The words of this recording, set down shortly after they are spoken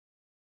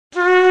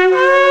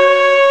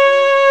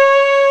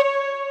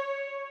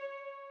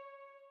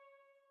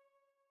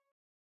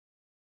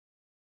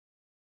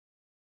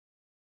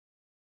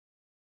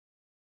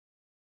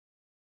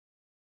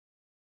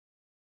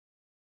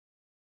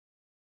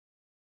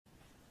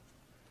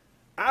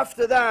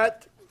After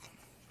that,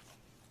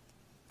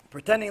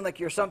 pretending like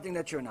you're something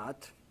that you're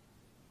not,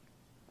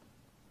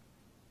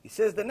 he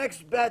says the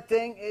next bad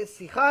thing is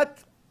sichat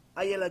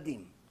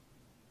hayeladim.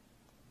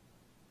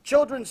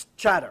 Children's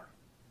chatter.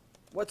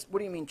 What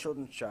do you mean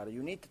children's chatter?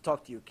 You need to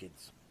talk to your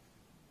kids.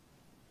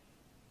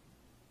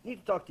 You need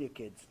to talk to your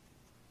kids.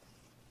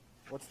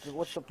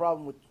 What's the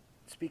problem with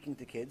speaking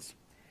to kids?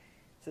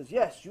 He says,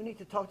 yes, you need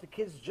to talk to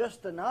kids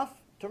just enough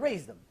to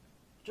raise them.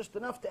 Just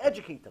enough to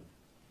educate them.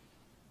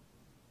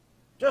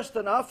 Just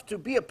enough to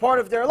be a part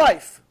of their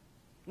life.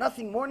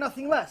 Nothing more,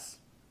 nothing less.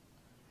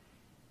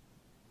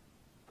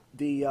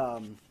 The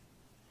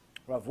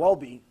Rav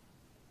Wolbe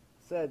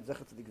said,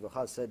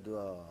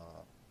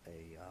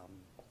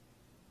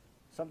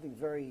 something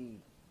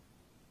very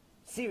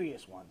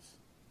serious once,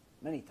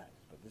 many times,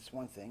 but this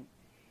one thing.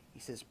 He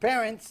says,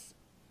 parents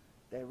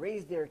that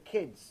raise their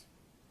kids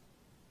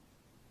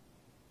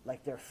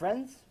like their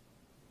friends,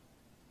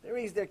 they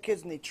raise their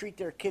kids and they treat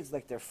their kids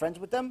like they're friends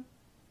with them,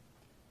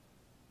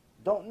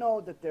 don't know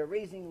that they're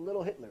raising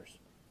little Hitlers.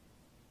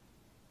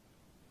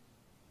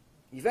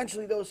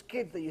 Eventually those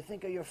kids that you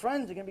think are your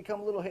friends are going to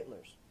become little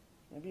Hitlers.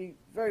 They're going to be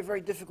very,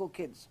 very difficult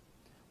kids.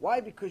 Why?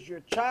 Because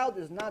your child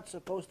is not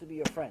supposed to be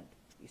your friend.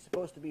 He's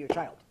supposed to be your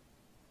child.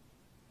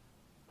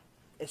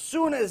 As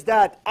soon as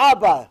that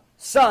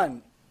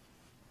Abba-son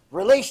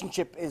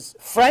relationship is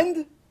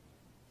friend,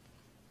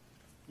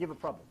 you have a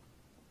problem.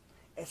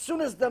 As soon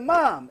as the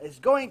mom is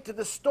going to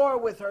the store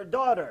with her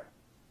daughter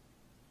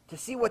to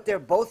see what they're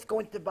both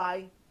going to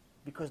buy,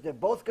 because they're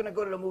both going to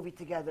go to the movie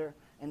together,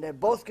 and they're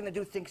both going to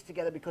do things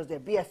together because they're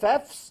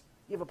BFFs,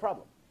 you have a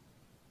problem.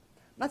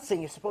 I'm not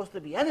saying you're supposed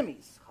to be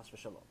enemies, chas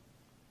v'shalom.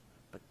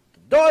 But the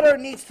daughter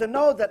needs to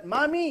know that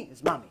mommy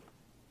is mommy.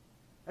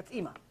 That's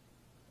ima.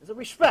 There's a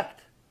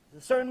respect.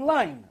 There's a certain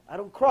line. I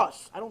don't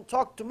cross. I don't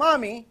talk to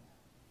mommy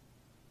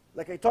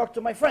like I talk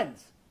to my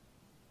friends.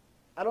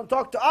 I don't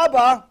talk to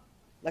Abba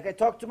like I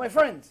talk to my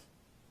friends.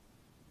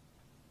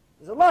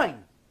 There's a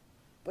line.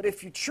 But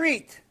if you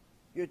treat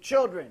your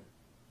children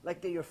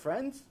like they're your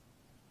friends,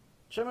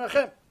 Shem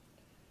Lechem,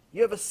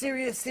 you have a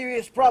serious,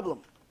 serious problem.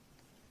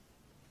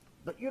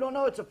 But you don't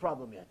know it's a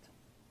problem yet.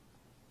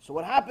 So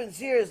what happens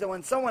here is that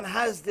when someone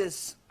has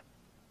this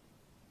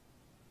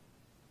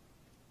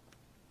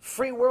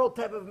free world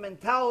type of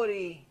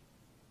mentality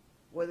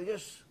where they're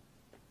just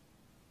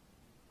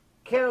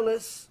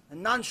careless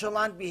and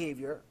nonchalant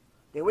behavior,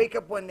 they wake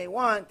up when they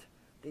want,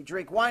 they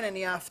drink wine in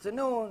the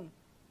afternoon,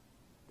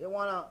 they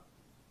want to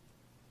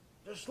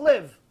just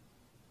live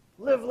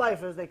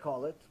life as they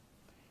call it.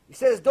 He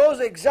says those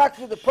are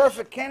exactly the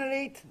perfect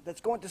candidate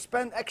that's going to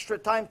spend extra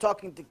time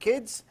talking to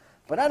kids,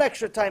 but not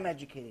extra time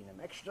educating them,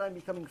 extra time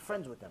becoming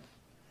friends with them.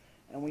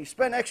 And when you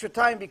spend extra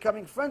time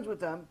becoming friends with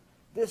them,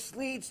 this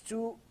leads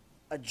to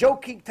a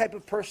joking type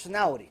of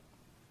personality.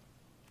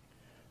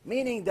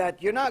 Meaning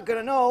that you're not going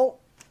to know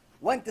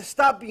when to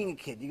stop being a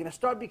kid. You're going to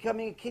start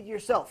becoming a kid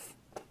yourself.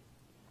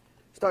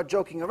 Start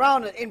joking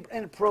around at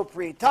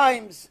inappropriate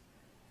times,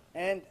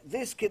 and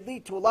this could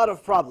lead to a lot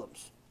of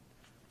problems.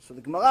 So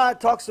the Gemara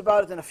talks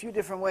about it in a few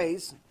different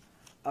ways,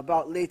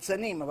 about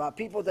leitzanim, about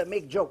people that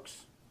make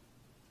jokes.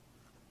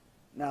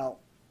 Now,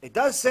 it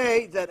does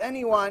say that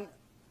anyone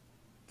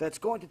that's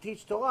going to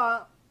teach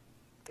Torah,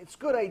 it's a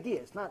good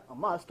idea. It's not a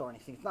must or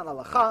anything. It's not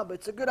halacha, but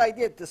it's a good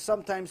idea to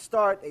sometimes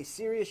start a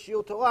serious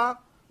shiur Torah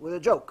with a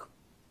joke.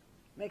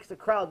 Makes the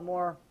crowd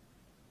more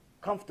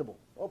comfortable,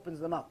 opens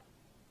them up.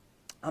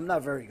 I'm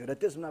not very good at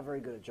this. I'm not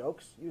very good at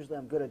jokes. Usually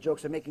I'm good at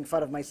jokes and making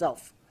fun of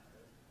myself.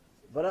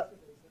 But,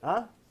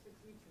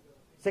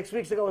 6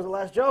 weeks ago was the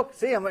last joke?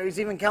 See, he's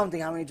even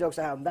counting how many jokes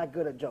I have. I'm that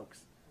good at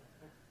jokes.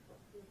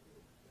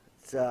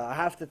 I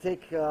have to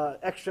take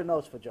extra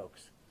notes for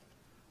jokes.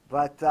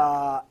 But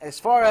as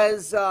far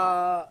as,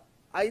 I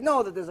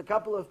know that there's a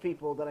couple of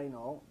people that I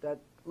know that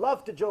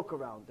love to joke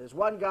around. There's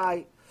one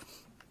guy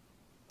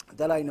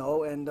that I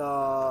know, and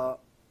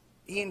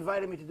he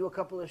invited me to do a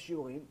couple of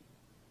shiurim.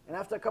 And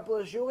after a couple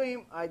of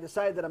shiurim, I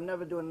decided that I'm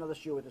never doing another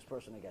shiur with this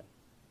person again.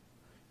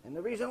 And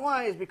the reason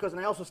why is because,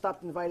 and I also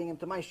stopped inviting him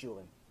to my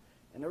shiurim.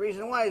 And the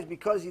reason why is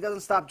because he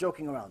doesn't stop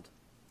joking around.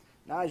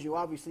 Now, as you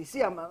obviously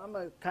see, I'm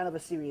a kind of a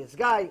serious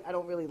guy. I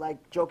don't really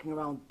like joking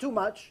around too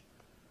much,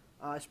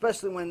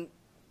 especially when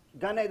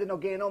Gan Eden or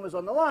GEHINNOM is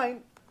on the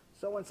line.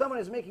 So when someone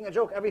is making a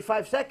joke every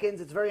 5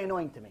 seconds, it's very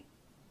annoying to me.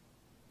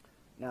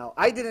 Now,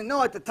 I didn't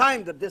know at the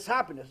time that this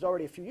happened. This is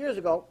already a few years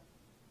ago,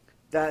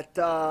 that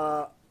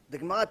the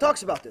Gemara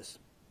talks about this.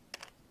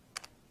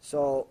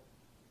 So,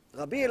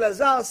 Rabbi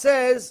Elazar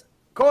says,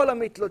 Kol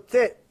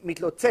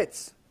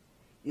ha-mitlotzetz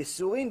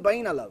Yisurin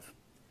ba'in alav.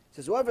 He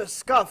says, whoever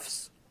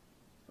scoffs,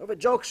 whoever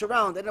jokes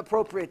around at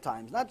inappropriate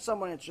times, not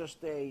someone that's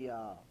just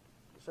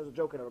says a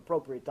joke at an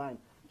appropriate time,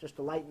 just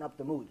to lighten up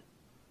the mood.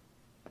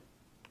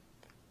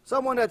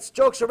 Someone that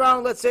jokes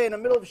around, let's say in the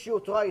middle of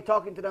shiur Torah, you're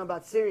talking to them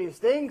about serious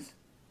things,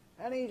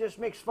 and he just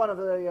makes fun of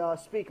the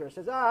speaker.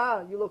 Says,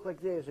 you look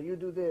like this, or you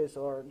do this,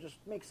 or just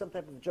makes some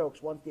type of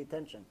jokes, wants the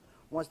attention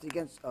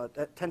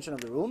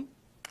of the room.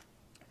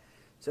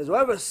 Says,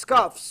 whoever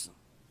scoffs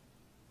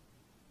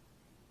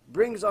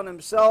brings on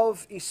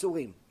himself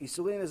isurim.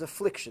 Isurim is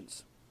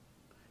afflictions.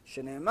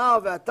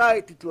 Shene'emar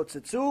ve'atai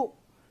titlotzitzu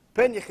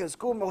pen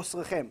yechezku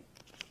me'osrechem.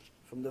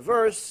 From the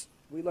verse,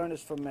 we learn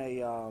this from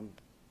a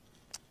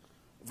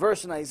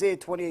verse in Isaiah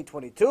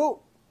 28:22.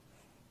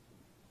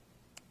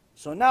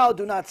 So now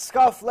do not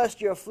scoff,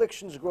 lest your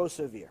afflictions grow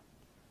severe.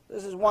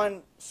 This is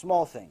one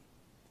small thing.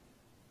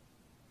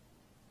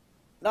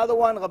 Another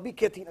one, Rav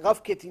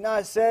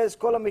Ketina says,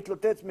 Kol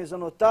ha'mitlotet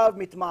mezonotav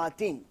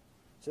mitma'atin.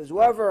 Says,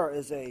 whoever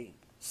is a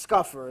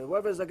scuffer,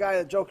 whoever is a guy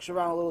that jokes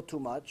around a little too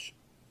much,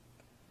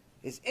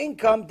 his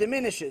income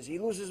diminishes. He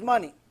loses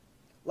money.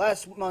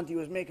 Last month he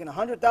was making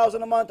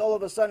 $100,000 a month. All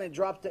of a sudden it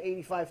dropped to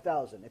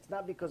 $85,000. It's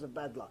not because of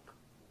bad luck.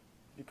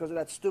 It's because of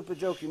that stupid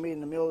joke you made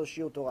in the middle of the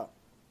Shiur Torah.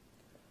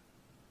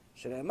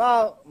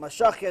 Shene'emar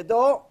mashach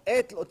yado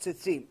et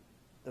lotzitzim.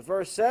 The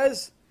verse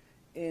says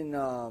in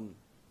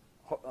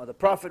the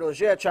prophet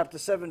Hosea chapter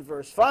 7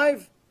 verse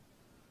 5,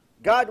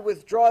 God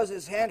withdraws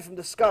his hand from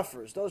the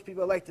scoffers. Those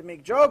people that like to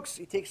make jokes,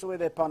 he takes away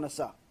their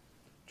parnasah.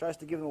 Tries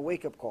to give them a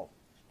wake-up call.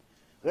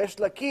 Resh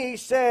Lakish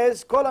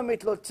says, Kol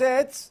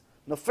ha'mitlotzetz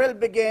nofel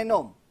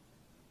beGehinnom.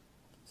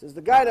 Says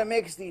the guy that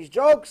makes these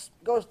jokes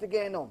goes to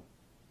Gehinnom.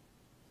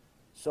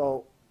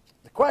 So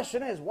the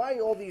question is, why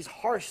all these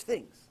harsh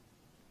things?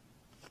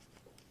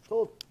 It's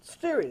all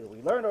serious.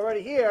 We learned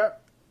already here.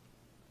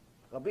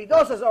 Rabbi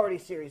Dosa is already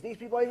serious. These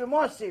people are even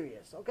more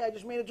serious. Okay, I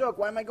just made a joke.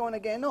 Why am I going to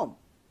Gehinnom?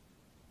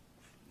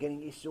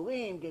 Getting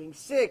isurim, getting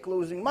sick,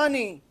 losing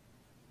money.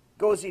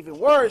 Goes even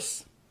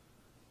worse.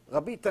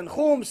 Rabbi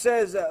Tanchum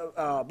says,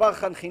 Bar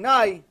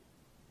Chanchinai,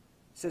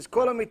 says,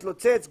 Kol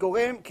ha'mitlotzetz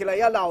gorem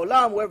kilaya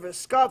la'olam. Whoever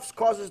scoffs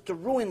causes to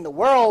ruin the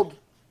world.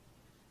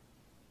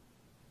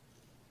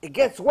 It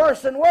gets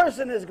worse and worse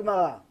in his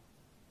Gemara.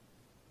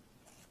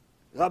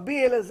 Rabbi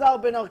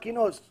Elazar ben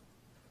Arkinos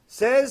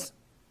says,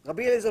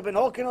 Rabbi Elazar ben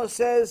Arkinos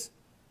says,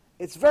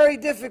 it's very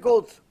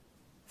difficult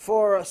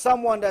for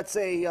someone that's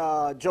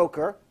a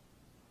joker.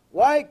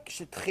 Why?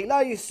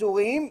 Shetchila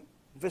yisurim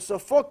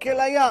v'sofo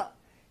kelaya.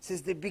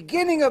 Says the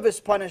beginning of his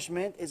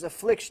punishment is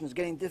afflictions,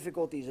 getting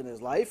difficulties in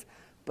his life,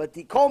 but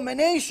the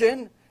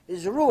culmination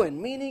is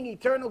ruin, meaning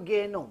eternal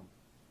Gehinnom.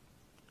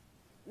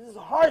 This is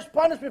a harsh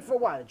punishment for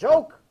what? A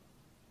joke?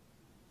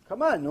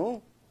 Come on, no?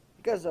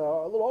 You guys are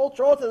a little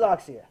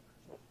ultra-orthodox here.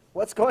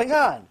 What's going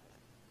on?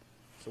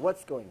 So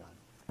what's going on?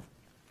 It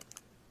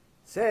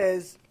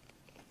says,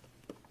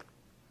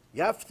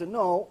 you have to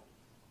know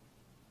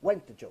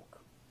when to joke.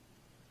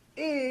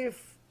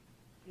 If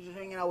you're just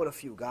hanging out with a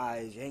few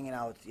guys, you're hanging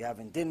out, you're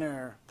having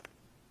dinner,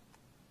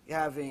 you're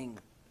having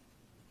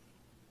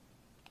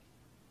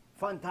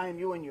fun time,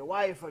 you and your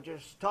wife are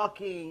just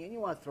talking, and you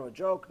want to throw a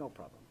joke, no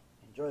problem.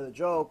 Enjoy the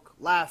joke,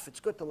 laugh. It's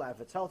good to laugh.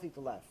 It's healthy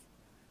to laugh.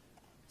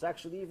 It's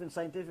actually even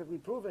scientifically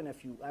proven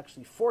if you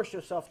actually force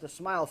yourself to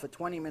smile for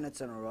 20 minutes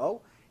in a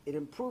row, it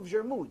improves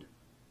your mood.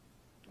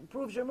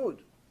 Improves your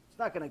mood. It's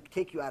not going to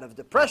take you out of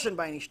depression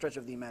by any stretch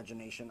of the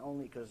imagination,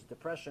 only because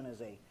depression is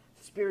a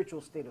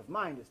spiritual state of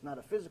mind. It's not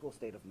a physical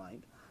state of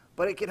mind.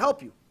 But it can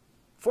help you.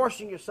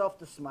 Forcing yourself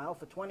to smile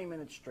for 20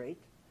 minutes straight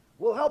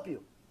will help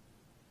you.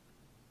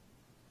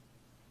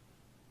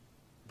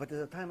 But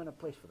there's a time and a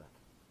place for that.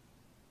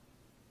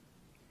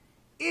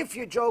 If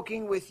you're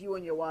joking with you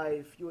and your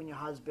wife, you and your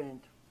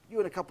husband, you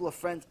and a couple of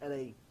friends at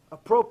an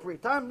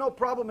appropriate time, no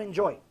problem,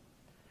 enjoy.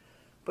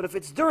 But if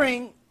it's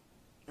during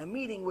a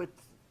meeting with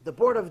the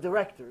board of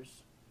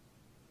directors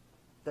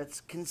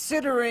that's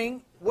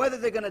considering whether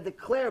they're going to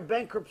declare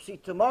bankruptcy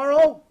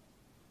tomorrow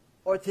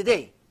or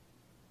today,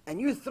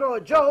 and you throw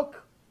a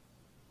joke,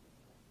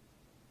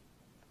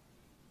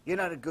 you're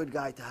not a good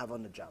guy to have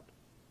on the job.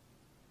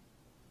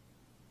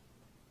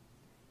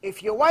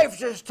 If your wife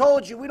just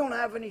told you, we don't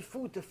have any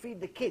food to feed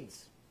the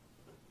kids,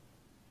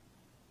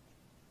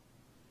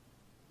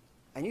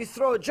 and you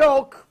throw a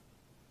joke,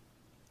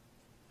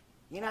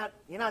 you're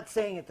not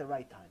saying it the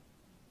right time.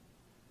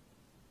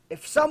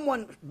 If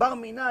someone, Bar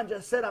Minan,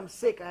 just said, I'm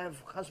sick, I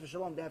have, Chas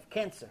v'shalom, they have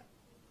cancer,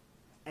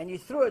 and you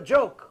threw a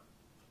joke,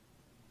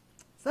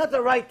 it's not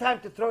the right time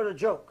to throw the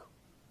joke.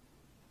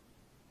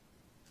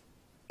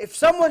 If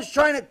someone's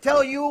trying to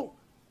tell you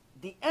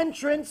the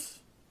entrance,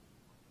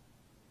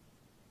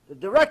 the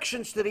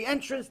directions to the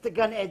entrance to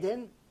Gan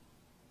Eden,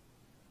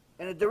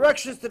 and the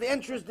directions to the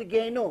entrance to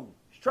Gehinnom,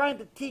 he's trying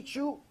to teach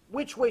you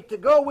which way to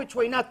go, which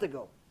way not to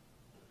go.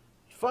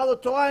 You follow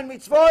Torah and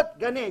mitzvot,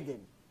 Gan Eden.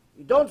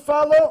 You don't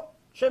follow,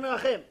 Shem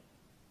Erachem.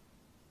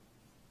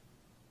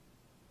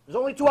 There's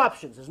only two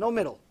options. There's no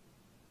middle.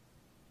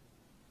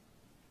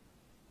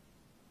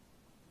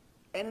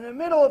 And in the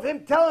middle of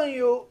him telling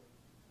you,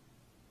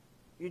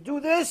 you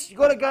do this, you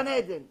go to Gan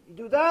Eden. You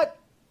do that,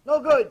 no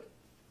good.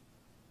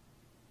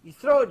 You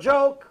throw a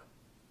joke,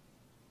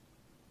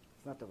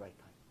 it's not the right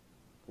time.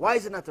 Why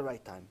is it not the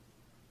right time?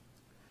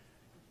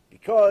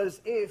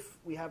 Because if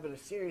we have a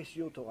serious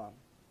Shiur Torah,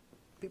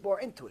 people are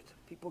into it.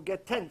 People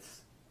get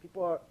tense.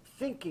 People are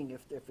thinking,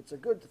 if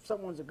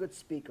someone's a good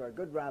speaker, a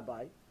good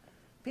rabbi,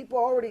 people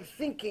are already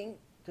thinking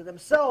to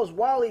themselves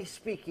while he's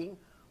speaking,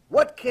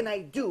 what can I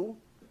do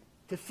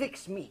to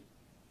fix me?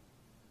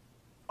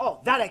 Oh,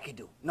 that I could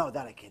do. No,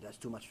 that I can't. That's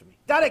too much for me.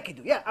 That I could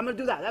do. Yeah, I'm going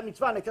to do that. That means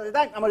fine. I'm going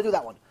to do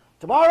that one.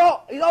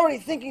 Tomorrow, he's already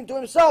thinking to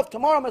himself,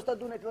 tomorrow I'm going to start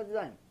doing Netilat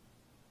Yadayim.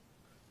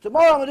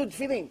 Tomorrow I'm going to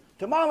do tefillin.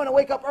 Tomorrow I'm going to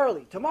wake up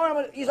early.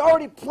 He's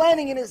already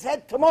planning in his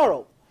head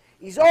tomorrow.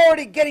 He's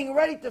already getting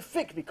ready to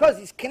fix, because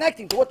he's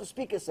connecting to what the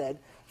speaker said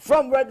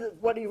from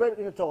what he read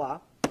in the Torah.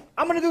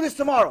 I'm going to do this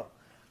tomorrow.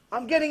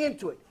 I'm getting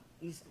into it.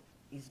 He's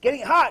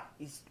getting hot.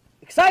 He's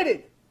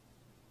excited.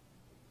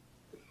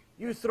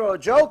 You throw a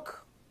joke,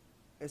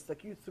 it's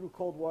like you threw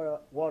cold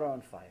water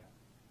on fire.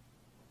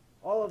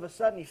 All of a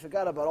sudden, he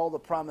forgot about all the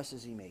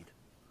promises he made.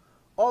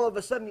 All of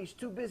a sudden, he's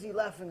too busy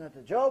laughing at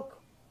the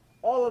joke.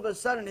 All of a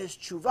sudden, his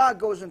tshuva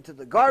goes into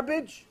the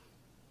garbage.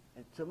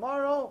 And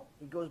tomorrow,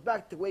 he goes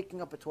back to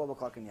waking up at 12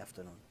 o'clock in the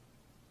afternoon.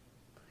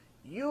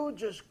 You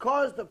just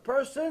caused the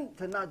person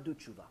to not do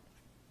tshuva.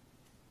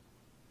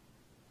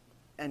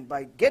 And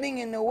by getting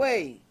in the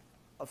way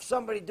of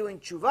somebody doing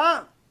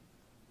tshuva,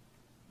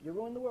 you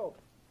ruin the world.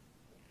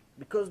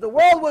 Because the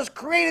world was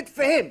created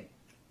for him.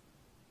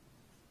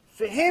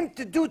 For him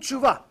to do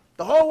tshuva.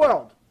 The whole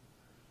world.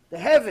 The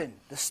heaven,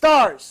 the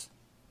stars,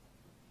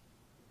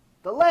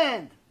 the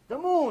land, the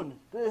moon,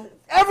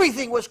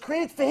 everything was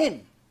created for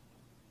him.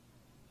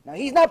 Now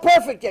he's not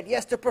perfect yet. He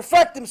has to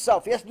perfect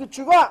himself. He has to do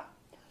tshuva.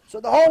 So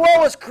the whole world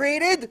was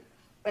created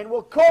and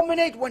will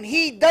culminate when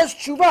he does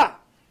tshuva.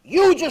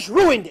 You just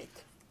ruined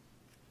it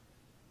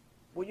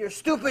with your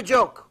stupid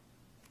joke.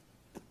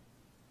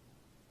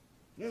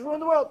 You just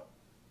ruined the world.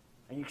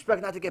 And you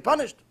expect not to get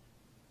punished.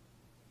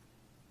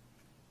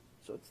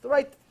 So it's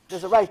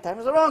there's a right time,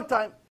 there's a wrong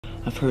time.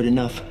 I've heard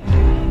enough.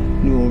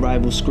 New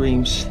arrival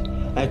screams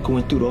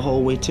echoing through the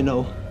hallway to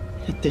know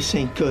that this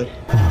ain't good.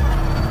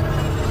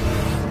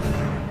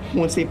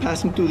 Once they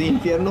pass them through the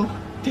infierno,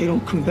 they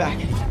don't come back.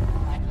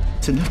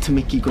 It's enough to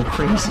make you go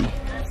crazy.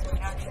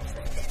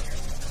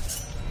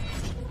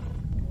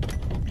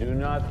 Do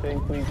not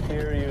think we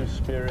fear you,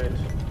 Spirit.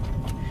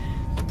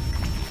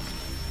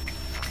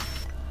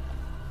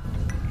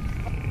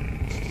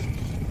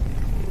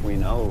 We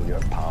know your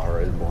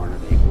power is born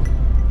of evil.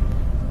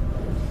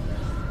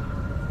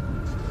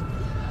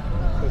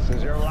 This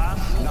is your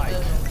last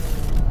night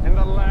in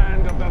the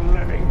land of the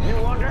living. You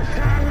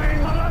understand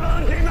me,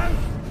 malevolent demon?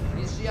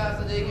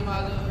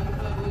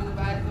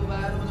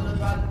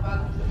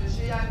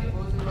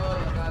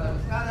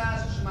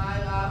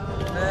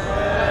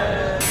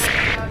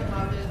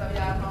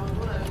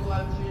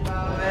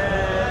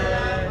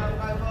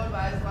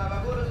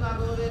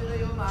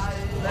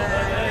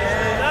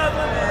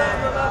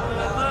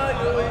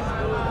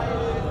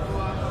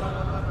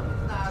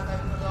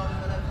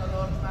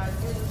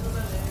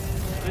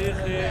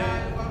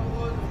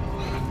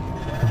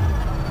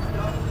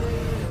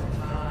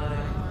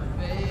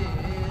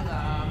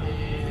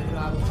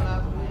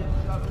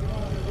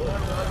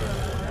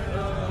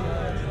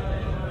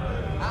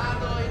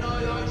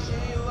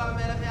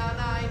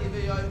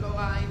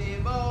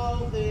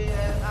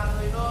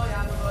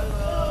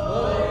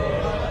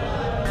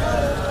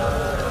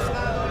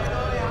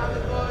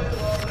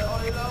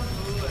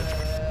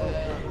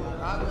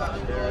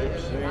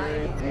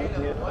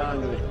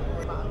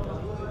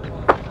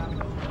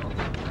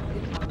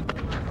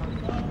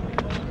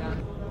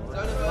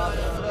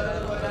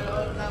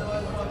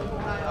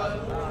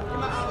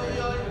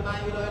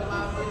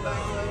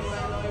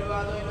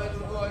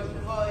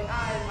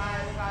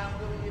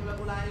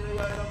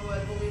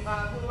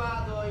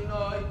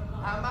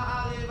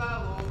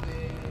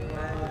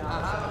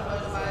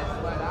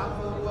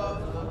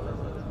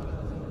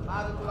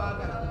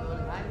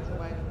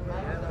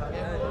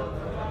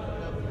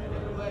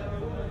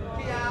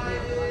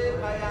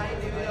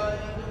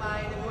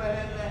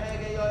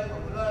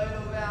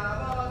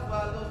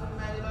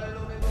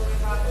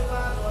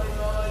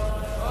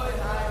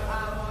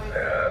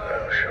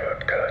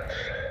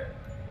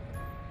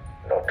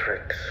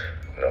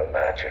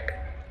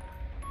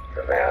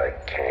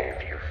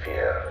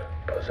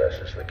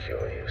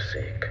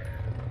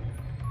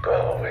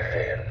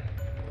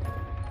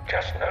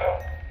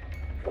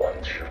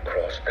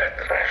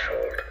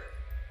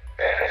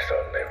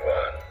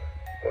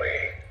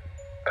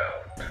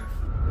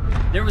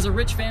 There was a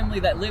rich family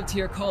that lived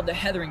here called the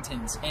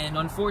Hetheringtons, and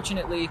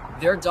unfortunately,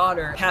 their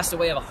daughter passed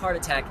away of a heart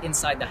attack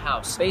inside the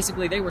house.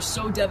 Basically, they were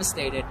so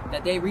devastated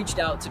that they reached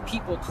out to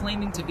people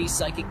claiming to be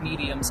psychic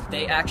mediums.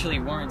 They actually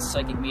weren't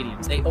psychic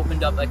mediums. They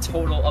opened up a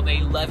total of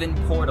 11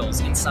 portals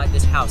inside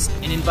this house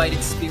and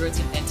invited spirits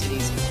and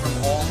entities from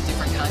all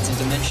different kinds of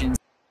dimensions.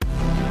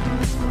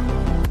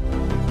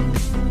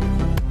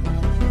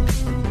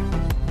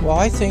 Well,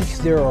 I think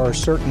there are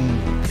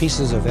certain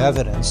pieces of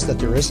evidence that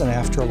there is an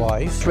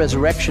afterlife.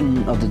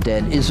 Resurrection of the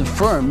dead is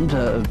affirmed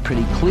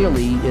pretty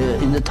clearly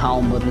in the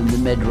Talmud and the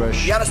Midrash.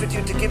 To be honest with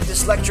you, to give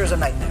this lecture is a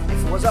nightmare.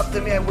 If it was up to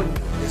me, I wouldn't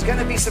do it. There's going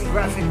to be some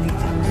graphic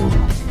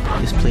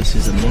details. This place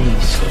is a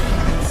maze.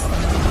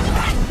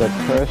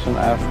 that person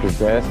after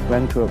death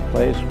went to a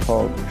place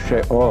called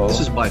Sheol. This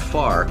is by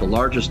far the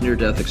largest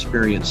near-death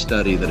experience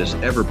study that has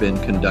ever been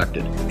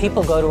conducted.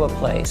 People go to a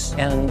place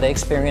and they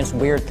experience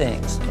weird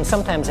things. And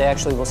sometimes they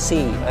actually will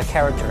see a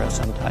character of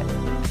some type.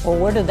 Well,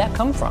 where did that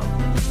come from?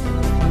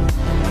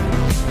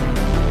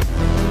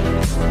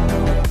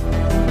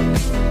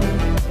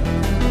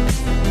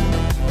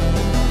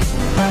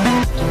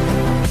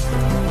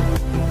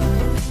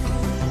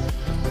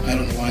 I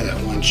don't know why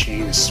that one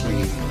chain is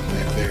swinging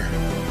back there.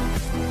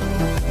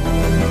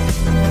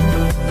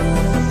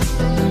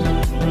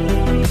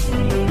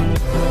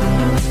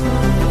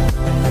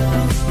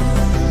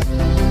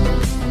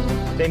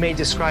 They may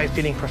describe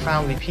feeling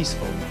profoundly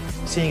peaceful,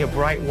 seeing a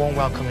bright, warm,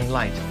 welcoming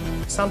light.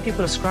 Some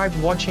people describe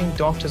watching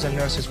doctors and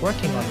nurses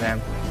working on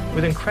them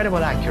with incredible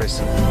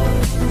accuracy.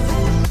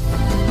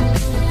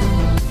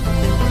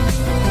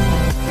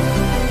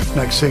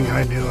 Next thing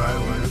I knew, I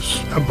was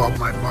above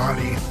my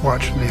body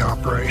watching the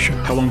operation.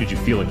 How long did you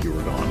feel like you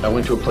were gone? I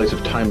went to a place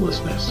of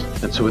timelessness.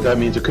 And so what that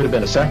means, it could have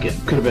been a second,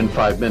 could have been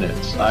 5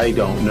 minutes. I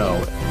don't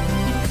know.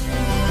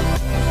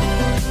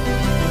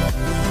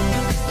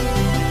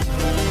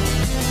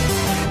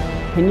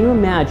 Can you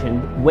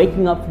imagine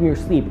waking up from your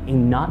sleep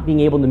and not being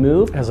able to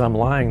move? As I'm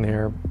lying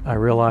there, I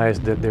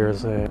realized that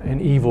there's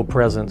an evil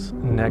presence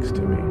next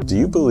to me. Do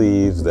you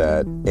believe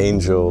that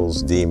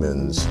angels,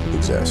 demons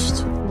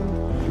exist?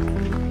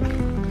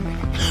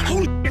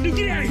 Holy shit, dude,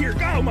 get out of here!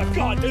 Oh my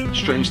god, dude!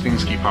 Strange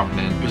things keep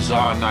happening.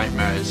 Bizarre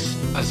nightmares,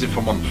 as if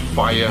I'm on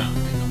fire.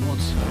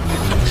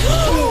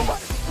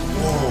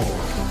 Whoa,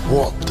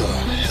 what the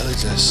hell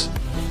is this?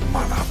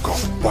 Man, I've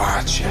got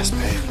bad chest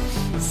pain.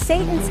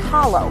 Satan's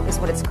Hollow is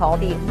what it's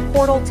called, the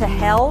portal to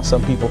hell.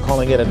 Some people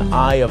calling it an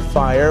eye of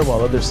fire, while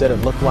others said it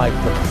looked like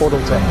the portal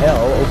to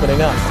hell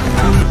opening up.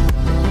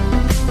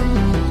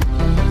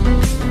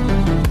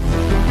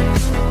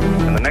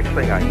 And the next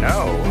thing I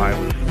know, I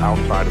was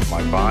outside of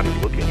my body,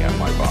 looking at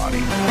my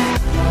body.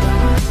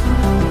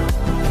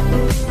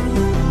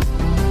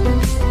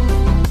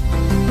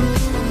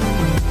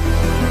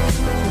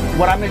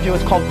 What I'm going to do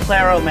is called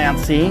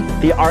claromancy,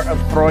 the art of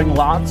throwing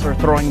lots or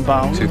throwing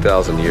bones.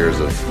 2,000 years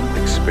of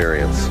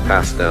experience,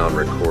 passed down,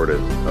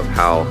 recorded, of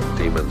how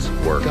demons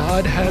work.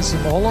 God has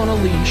them all on a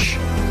leash,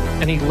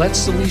 and he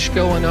lets the leash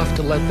go enough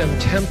to let them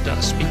tempt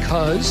us,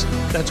 because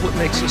that's what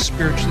makes us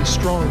spiritually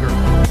stronger.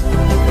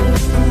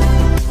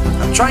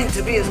 I'm trying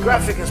to be as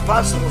graphic as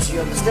possible so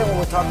you understand what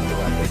we're talking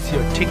about. It's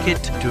your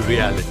ticket to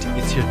reality.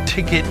 It's your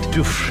ticket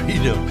to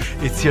freedom.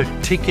 It's your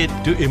ticket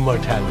to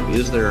immortality.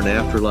 Is there an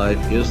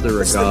afterlife? Is there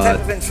a It's God? the type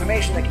of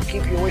information that can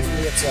keep you away from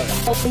the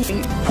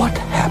Yetzirah. What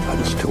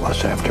happens to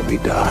us after we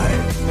die?